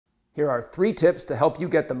Here are 3 tips to help you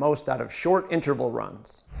get the most out of short interval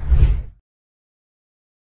runs.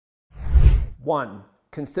 1.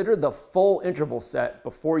 Consider the full interval set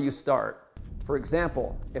before you start. For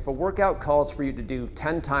example, if a workout calls for you to do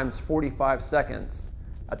 10 times 45 seconds,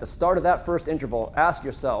 at the start of that first interval, ask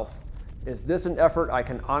yourself, is this an effort I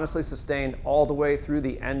can honestly sustain all the way through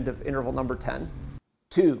the end of interval number 10?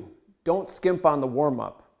 2. Don't skimp on the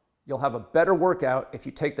warm-up. You'll have a better workout if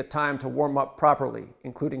you take the time to warm up properly,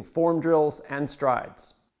 including form drills and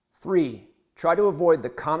strides. 3. Try to avoid the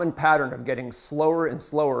common pattern of getting slower and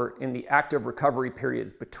slower in the active recovery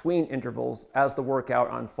periods between intervals as the workout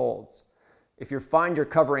unfolds. If you find you're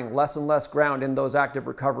covering less and less ground in those active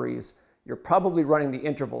recoveries, you're probably running the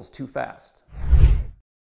intervals too fast.